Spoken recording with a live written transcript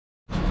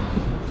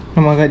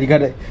Oh my god,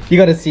 you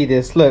gotta see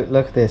this. Look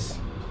at this.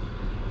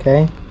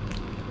 Okay.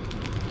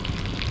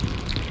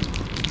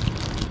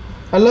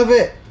 I love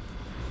it.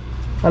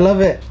 I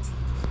love it.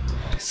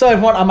 So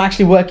everyone, I'm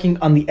actually working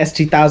on the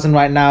S2000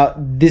 right now.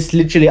 This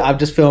literally, I've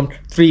just filmed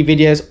 3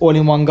 videos all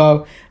in one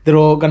go. They're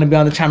all gonna be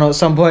on the channel at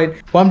some point.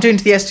 What I'm doing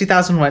to the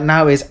S2000 right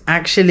now is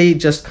actually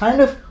just kind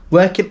of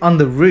working on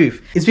the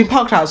roof. It's been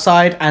parked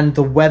outside and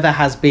the weather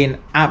has been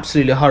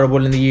absolutely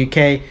horrible in the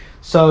UK.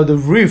 So the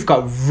roof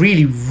got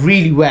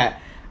really wet.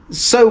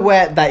 So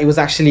wet that it was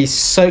actually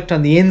soaked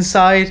on the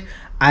inside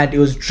and it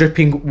was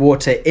dripping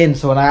water in.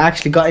 So when I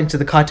actually got into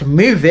the car to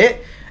move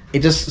it, it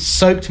just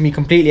soaked me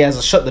completely. As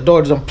I shut the door.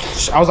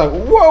 I was like,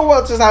 whoa,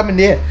 what just happened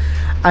here?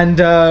 And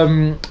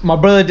my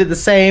brother did the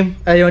same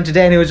earlier on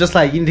today, and he was just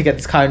like, you need to get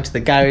this car into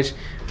the garage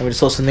and we just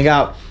sort something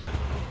out.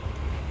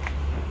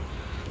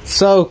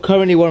 So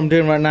currently what I'm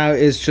doing right now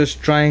is just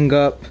drying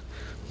up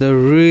the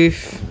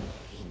roof.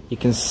 You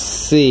can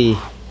see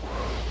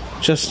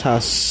just how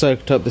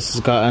soaked up this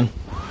has gotten.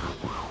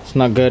 It's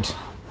not good.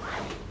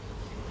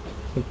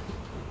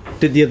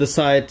 Did the other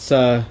side,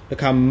 so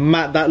look how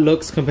matte that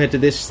looks compared to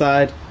this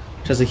side,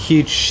 which has a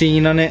huge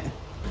sheen on it.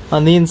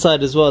 On the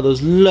inside as well,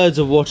 there's loads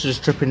of water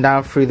just dripping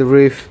down through the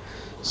roof,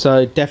 so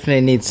it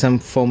definitely needs some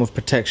form of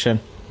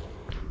protection.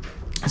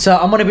 So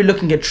I'm going to be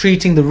looking at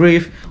treating the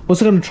roof.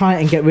 Also going to try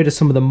and get rid of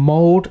some of the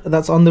mold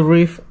that's on the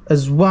roof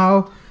as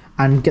well,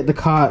 and get the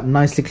car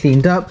nicely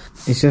cleaned up.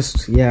 It's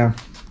just, yeah.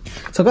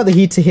 So I've got the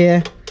heater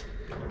here.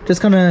 Just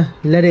gonna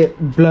let it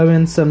blow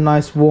in some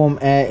nice warm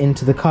air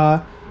into the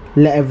car.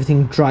 Let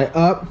everything dry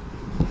up.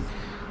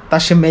 That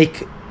should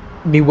make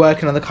me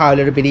working on the car a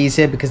little bit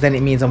easier, because then it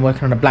means I'm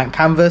working on a blank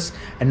canvas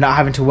and not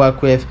having to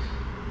work with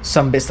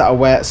some bits that are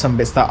wet, some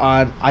bits that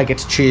aren't. I get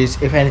to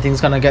choose if anything's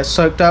gonna get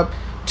soaked up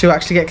to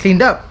actually get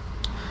cleaned up.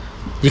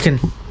 You can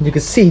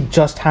see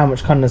just how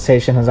much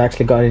condensation has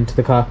actually got into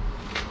the car.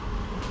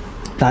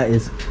 That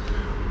is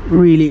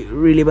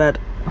really bad.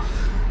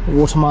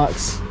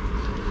 Watermarks.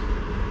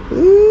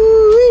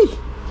 Ooh-wee.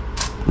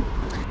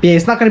 Yeah,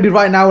 it's not going to be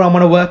right now where I'm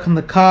going to work on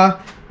the car,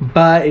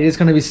 but it is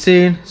going to be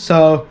soon.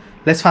 So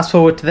let's fast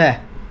forward to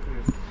there.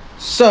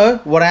 So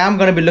what I am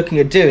going to be looking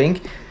at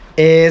doing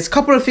is a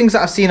couple of things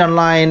that I've seen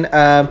online.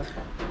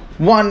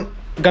 One,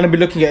 going to be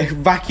looking at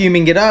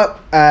vacuuming it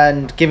up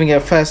and giving it a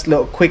first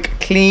little quick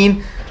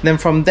clean. Then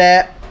from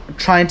there,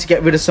 trying to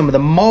get rid of some of the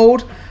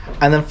mold.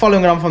 And then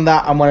following on from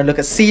that, I'm going to look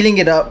at sealing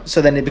it up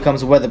so then it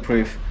becomes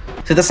weatherproof.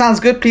 So if that sounds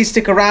good, please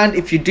stick around.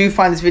 If you do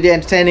find this video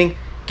entertaining,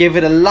 give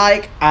it a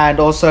like, and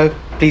also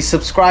please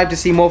subscribe to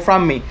see more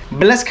from me.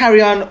 But let's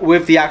carry on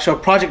with the actual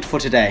project for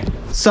today.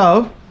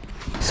 So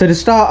to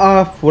start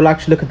off, we'll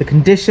actually look at the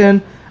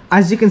condition.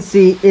 As you can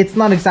see, it's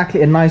not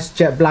exactly a nice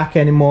jet black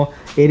anymore.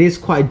 It is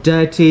quite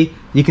dirty.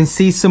 You can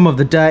see some of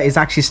the dirt is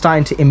actually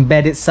starting to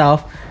embed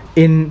itself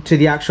into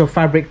the actual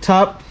fabric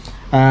top.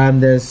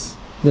 There's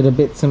little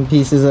bits and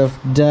pieces of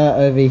dirt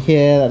over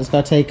here that it's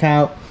got to take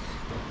out.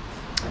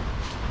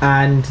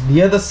 And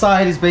the other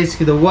side is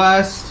basically the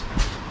worst.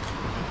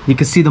 You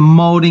can see the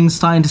molding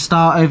starting to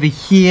start over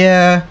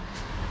here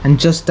and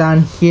just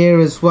down here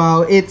as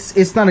well.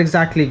 It's not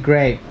exactly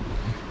great.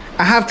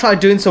 I have tried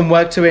doing some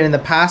work to it in the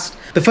past.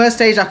 The first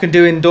stage I can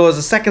do indoors.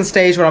 The second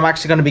stage, where I'm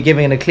actually going to be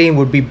giving it a clean,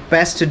 would be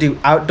best to do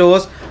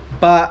outdoors,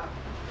 but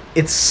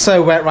it's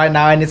so wet right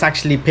now and it's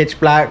actually pitch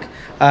black.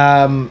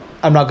 I'm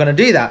not going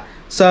to do that.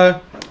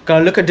 So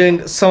gonna look at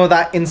doing some of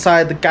that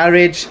inside the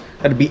garage.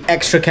 Gotta be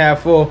extra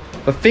careful,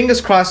 but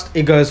fingers crossed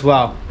it goes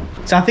well.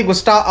 So I think we'll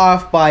start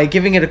off by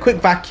giving it a quick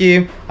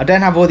vacuum. I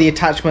don't have all the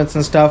attachments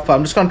and stuff, but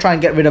I'm just gonna try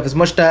and get rid of as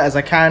much dirt as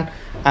I can.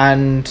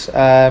 And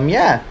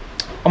yeah,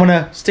 I'm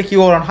gonna stick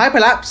you all on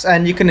hyperlapse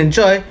and you can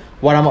enjoy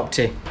what I'm up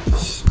to.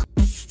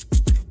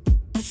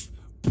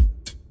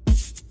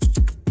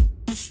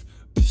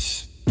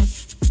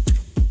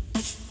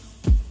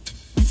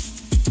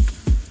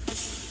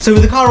 So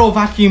with the car all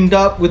vacuumed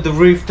up, with the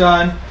roof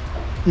done,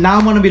 now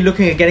I'm going to be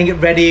looking at getting it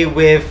ready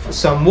with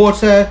some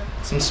water,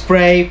 some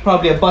spray,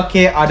 probably a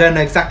bucket. I don't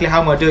know exactly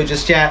how I'm going to do it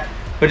just yet,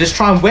 but just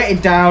try and wet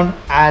it down.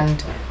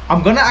 And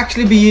I'm going to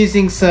actually be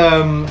using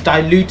some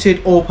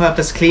diluted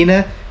all-purpose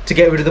cleaner to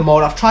get rid of the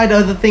mold. I've tried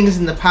other things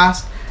in the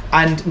past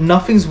and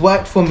nothing's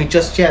worked for me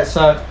just yet.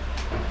 So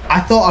I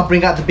thought I'd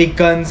bring out the big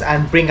guns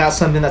and bring out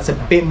something that's a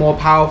bit more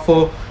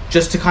powerful,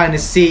 just to kind of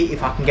see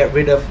if I can get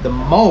rid of the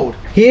mold.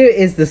 Here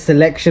is the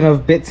selection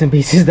of bits and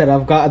pieces that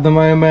I've got at the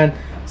moment.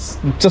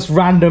 Just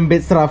random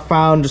bits that I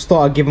found, just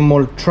thought I'd give them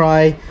all a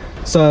try.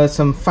 So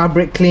some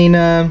fabric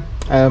cleaner,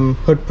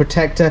 hood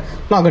protector,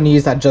 not going to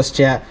use that just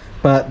yet,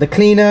 but the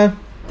cleaner,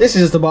 this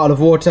is just a bottle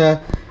of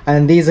water,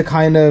 and these are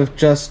kind of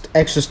just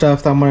extra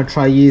stuff that I'm going to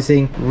try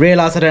using.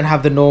 Realize I don't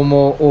have the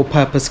normal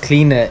all-purpose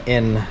cleaner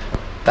in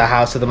the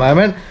house at the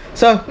moment,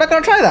 so not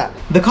gonna try that.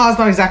 The car's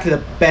not exactly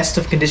the best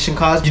of condition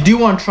cars. You do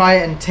want to try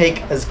and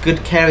take as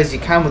good care as you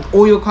can with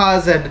all your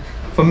cars, and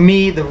for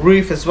me the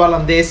roof as well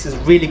on this is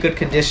really good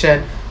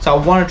condition, so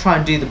I want to try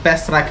and do the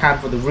best that I can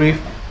for the roof.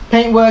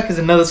 Paintwork is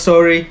another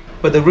story,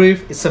 but the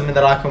roof is something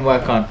that I can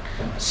work on.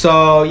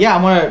 So yeah,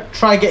 I'm gonna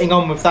try getting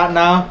on with that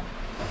now.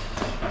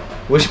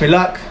 Wish me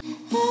luck.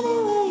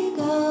 Anywhere you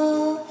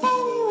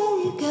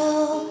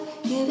go,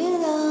 you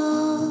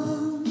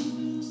belong.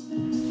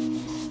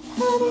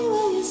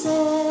 Anywhere you say,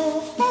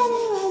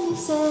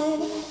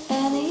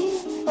 anywhere.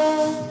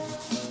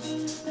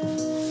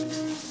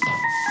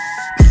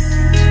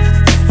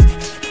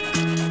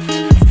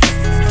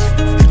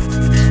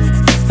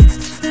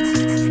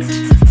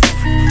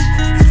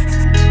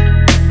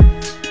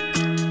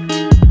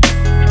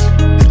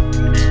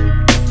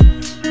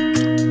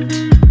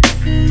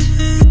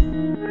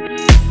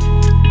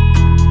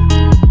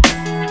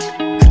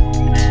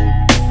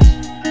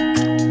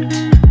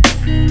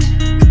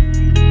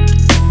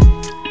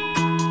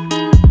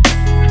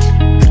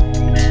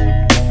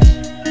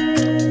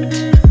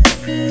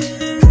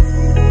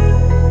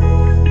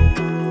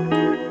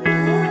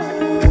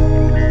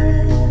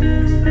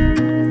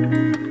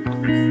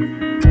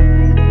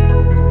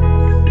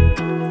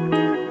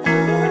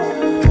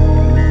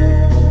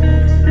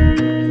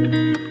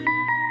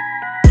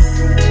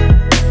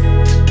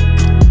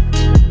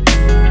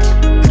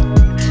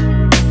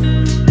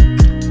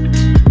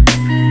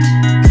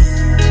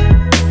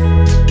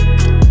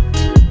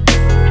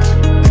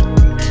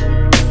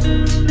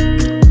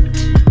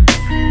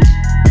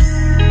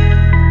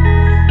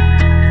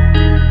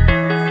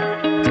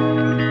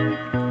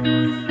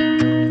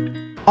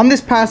 On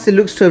this pass, it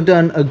looks to have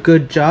done a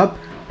good job,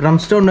 but I'm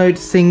still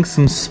noticing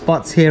some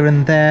spots here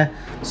and there.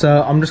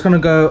 So I'm just gonna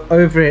go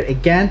over it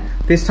again.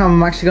 This time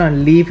I'm actually gonna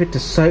leave it to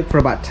soak for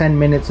about 10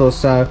 minutes or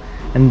so,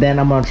 and then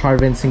I'm gonna try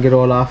rinsing it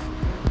all off.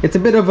 It's a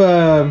bit of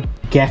a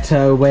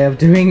ghetto way of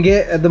doing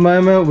it at the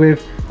moment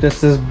with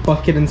just this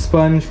bucket and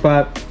sponge,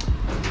 but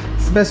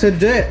it's the best way to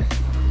do it.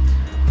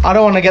 I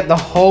don't want to get the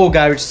whole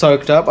garage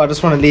soaked up. I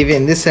just want to leave it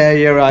in this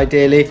area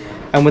ideally.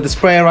 And with the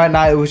sprayer right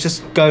now, it was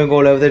just going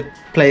all over the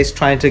place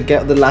trying to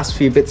get the last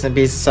few bits and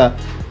pieces. So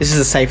this is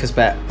the safest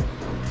bet.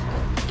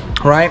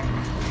 Right,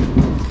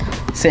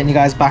 setting you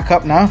guys back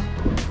up now.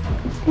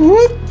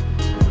 Whoop.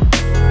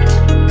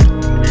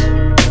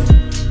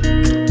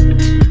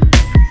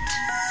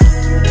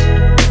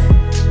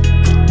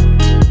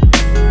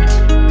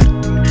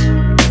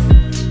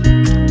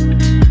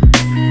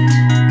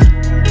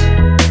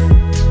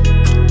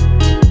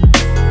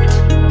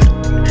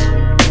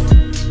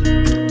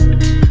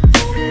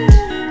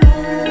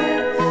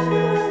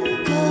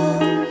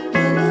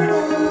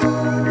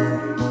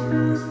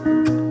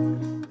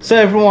 So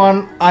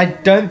everyone, I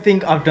don't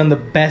think I've done the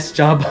best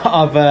job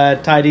of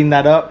tidying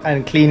that up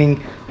and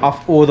cleaning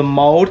off all the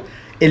mold.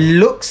 It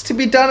looks to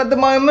be done at the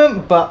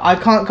moment, but I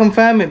can't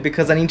confirm it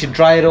because I need to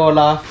dry it all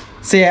off.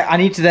 So yeah, I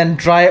need to then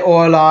dry it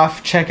all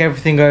off, check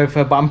everything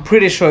over, but I'm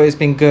pretty sure it's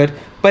been good.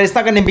 But it's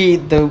not going to be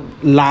the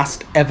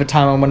last ever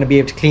time I'm going to be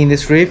able to clean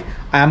this roof.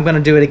 I am going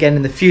to do it again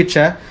in the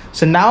future.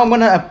 So now I'm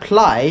going to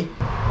apply,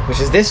 which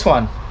is this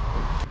one,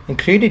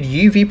 included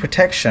UV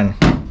protection.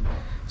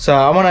 So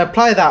I'm going to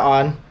apply that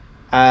on.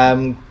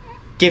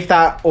 Give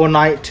that all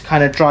night to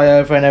kind of dry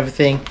over and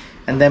everything,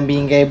 and then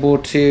being able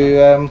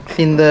to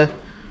clean the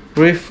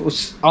roof.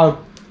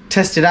 I'll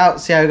test it out,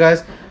 see how it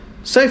goes.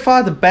 So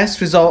far the best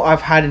result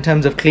I've had in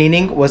terms of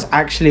cleaning was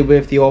actually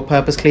with the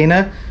all-purpose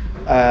cleaner.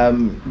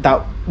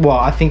 Well,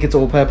 I think it's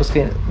all-purpose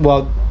cleaner.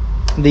 Well,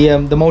 the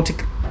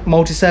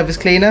multi-surface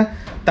cleaner,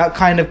 that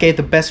kind of gave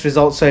the best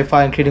results so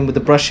far, including with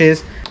the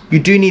brushes. You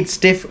do need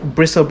stiff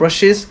bristle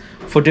brushes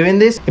for doing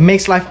this. It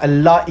makes life a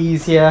lot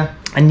easier.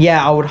 And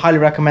yeah, I would highly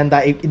recommend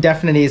that. It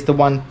definitely is the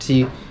one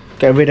to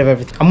get rid of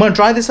everything. I'm going to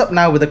dry this up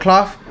now with a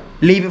cloth,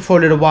 leave it for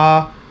a little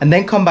while, and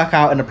then come back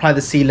out and apply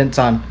the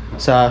sealant on.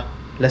 So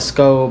let's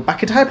go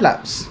back into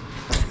hyperlapse.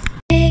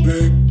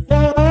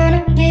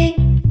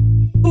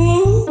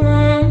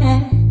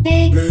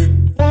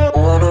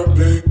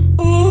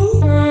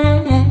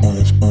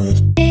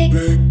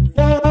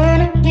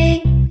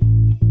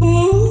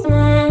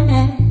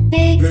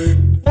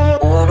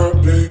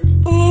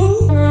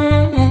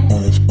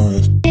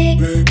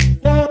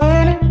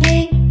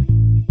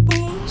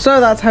 So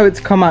that's how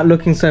it's come out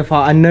looking so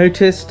far. I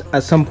noticed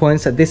at some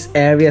points that this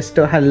area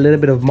still had a little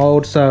bit of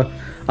mold, so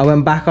I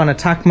went back on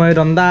attack mode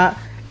on that.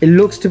 It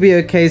looks to be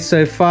okay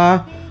so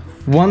far.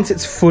 Once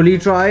it's fully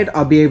dried,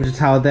 I'll be able to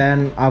tell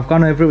then. I've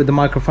gone over it with the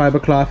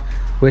microfiber cloth,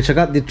 which I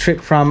got the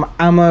trick from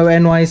Ammo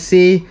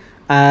NYC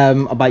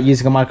about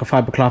using a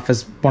microfiber cloth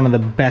as one of the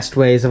best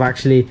ways of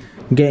actually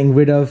getting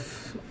rid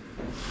of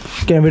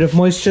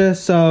moisture.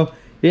 So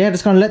yeah,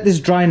 just gonna let this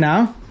dry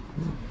now.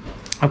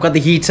 I've got the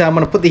heater. I'm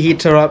gonna put the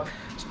heater up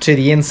to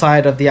the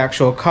inside of the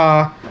actual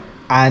car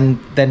and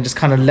then just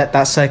kind of let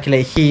that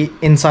circulate heat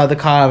inside the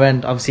car,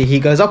 and obviously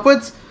heat goes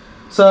upwards.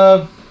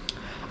 So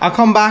I'll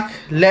come back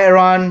later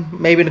on,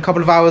 maybe in a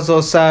couple of hours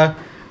or so,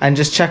 and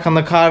just check on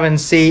the car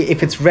and see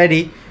if it's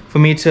ready for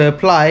me to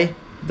apply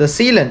the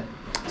sealant.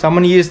 So I'm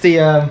going to use the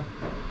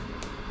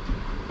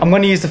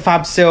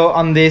Fabsil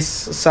on this,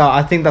 so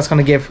I think that's going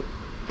to give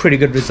pretty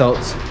good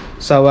results.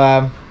 So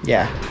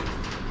yeah,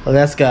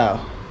 let's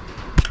go.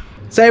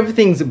 So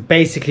everything's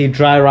basically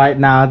dry right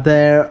now.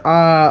 There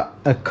are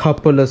a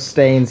couple of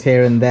stains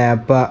here and there,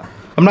 but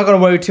I'm not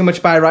gonna worry too much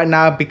about it right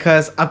now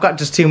because I've got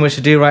just too much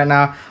to do right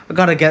now. I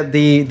gotta get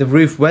the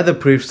roof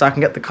weatherproof so I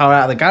can get the car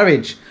out of the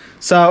garage.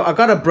 So I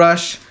got a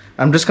brush.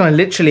 I'm just gonna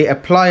literally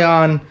apply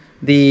on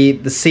the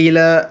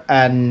sealer,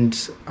 and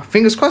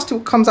fingers crossed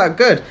it comes out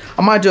good.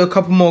 I might do a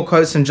couple more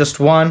coats than just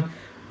one.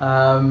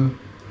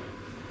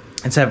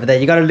 It's over there.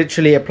 You gotta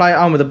literally apply it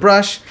on with a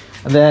brush,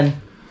 and then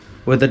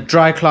with a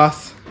dry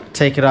cloth,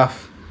 take it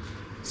off.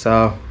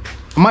 So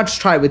I might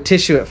just try it with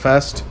tissue at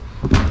first.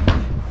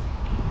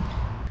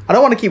 I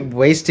don't want to keep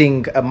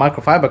wasting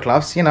microfiber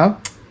cloths, you know.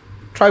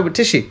 Try with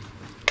tissue.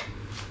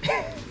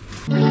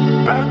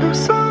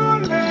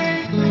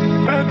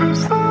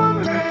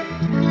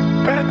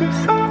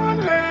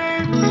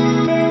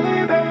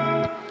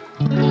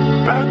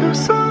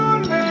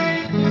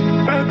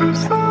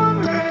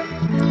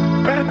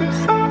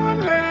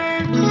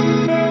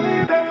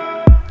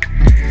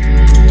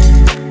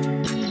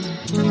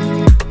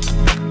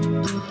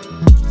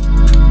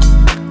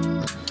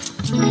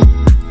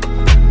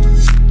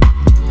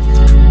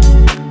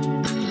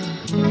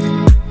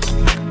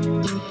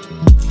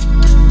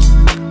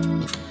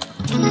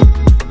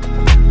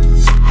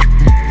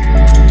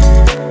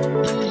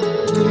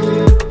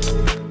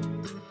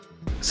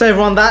 So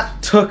everyone,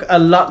 that took a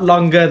lot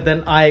longer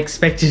than I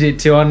expected it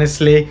to,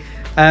 honestly.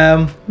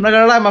 I'm not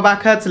gonna lie, my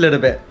back hurts a little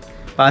bit,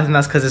 but I think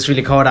that's because it's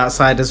really cold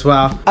outside as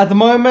well. At the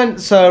moment,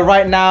 so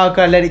right now, I'm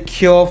gonna let it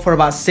cure for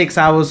about 6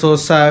 hours or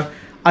so.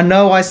 I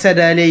know I said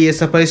earlier you're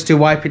supposed to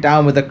wipe it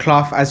down with a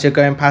cloth as you're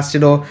going past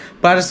it all,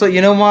 but I just thought,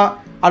 you know what?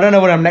 I don't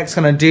know what I'm next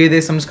gonna do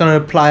this. I'm just gonna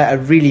apply a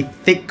really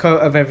thick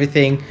coat of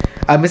everything.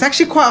 It's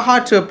actually quite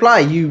hard to apply.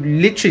 You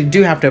literally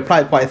do have to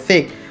apply it quite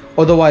thick,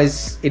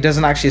 otherwise it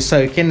doesn't actually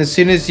soak in. As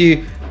soon as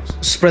you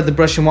spread the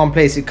brush in one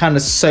place, it kind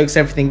of soaks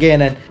everything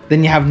in, and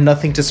then you have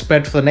nothing to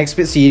spread for the next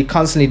bit, so you're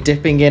constantly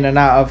dipping in and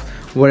out of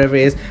whatever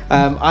it is.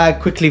 I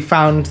quickly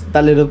found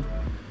that little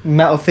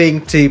metal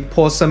thing to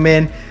pour some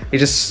in. It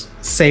just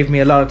saved me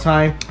a lot of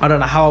time. I don't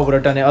know how I would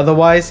have done it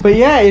otherwise, but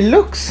yeah, it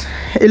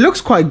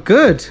looks quite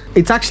good.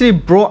 It's actually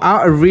brought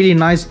out a really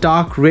nice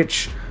dark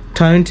rich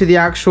tone to the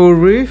actual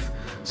roof,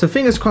 so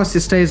fingers crossed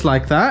it stays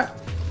like that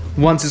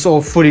once it's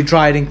all fully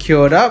dried and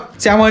cured up.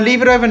 So I'm gonna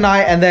leave it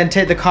overnight and then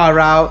take the car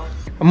out.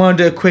 I'm gonna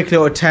do a quick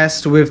little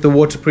test with the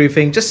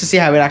waterproofing just to see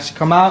how it actually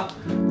come out.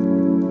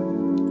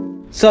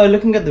 So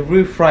looking at the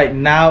roof right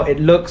now, it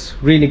looks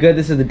really good.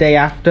 This is the day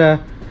after,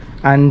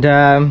 and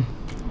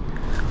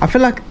I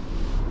feel like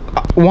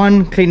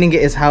one, cleaning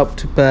it has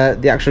helped,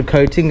 but the actual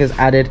coating has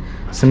added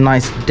some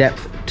nice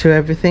depth to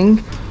everything.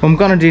 What I'm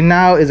gonna do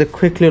now is a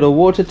quick little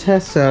water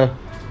test. So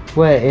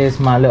where is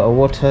my little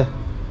water?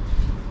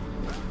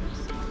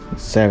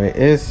 There it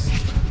is.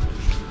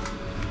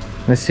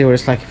 Let's see what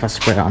it's like if I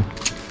spray it on.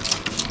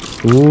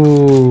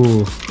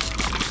 Ooh,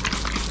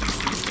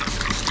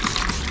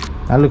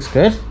 that looks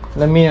good.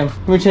 Let me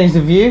change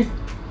the view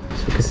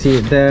so you can see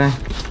it there.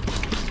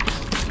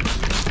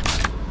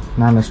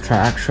 Now let's try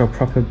actual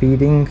proper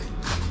beading.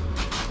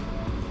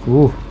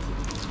 Ooh,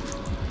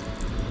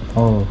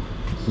 oh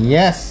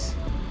yes,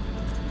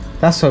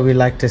 that's what we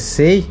like to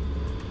see.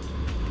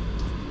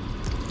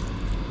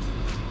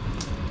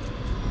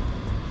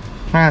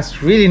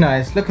 That's really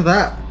nice. Look at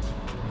that.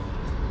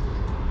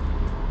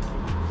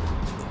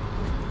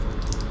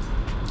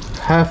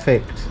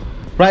 Perfect.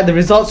 Right, the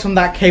results from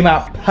that came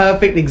out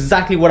perfect,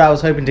 exactly what I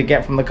was hoping to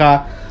get from the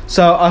car.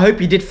 So I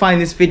hope you did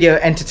find this video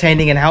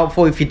entertaining and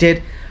helpful. If you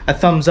did, a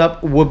thumbs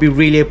up would be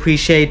really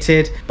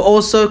appreciated. But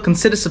also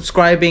consider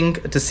subscribing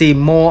to see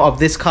more of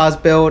this car's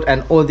build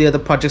and all the other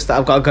projects that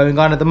I've got going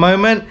on at the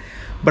moment.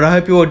 But I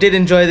hope you all did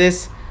enjoy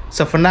this.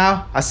 So for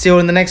now, I'll see you all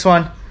in the next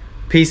one.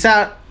 Peace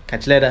out.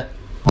 Catch you later.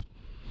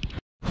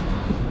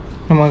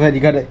 Oh my god,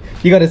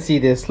 you gotta see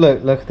this.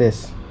 Look at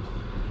this.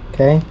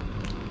 Okay.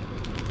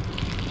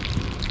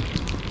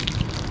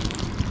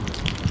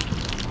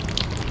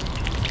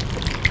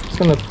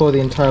 Gonna pour the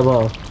entire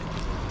bottle.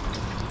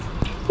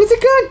 Where's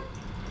it gone?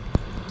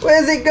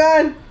 Where's it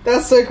gone?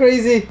 That's so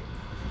crazy.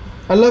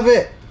 I love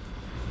it.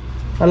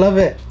 I love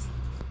it.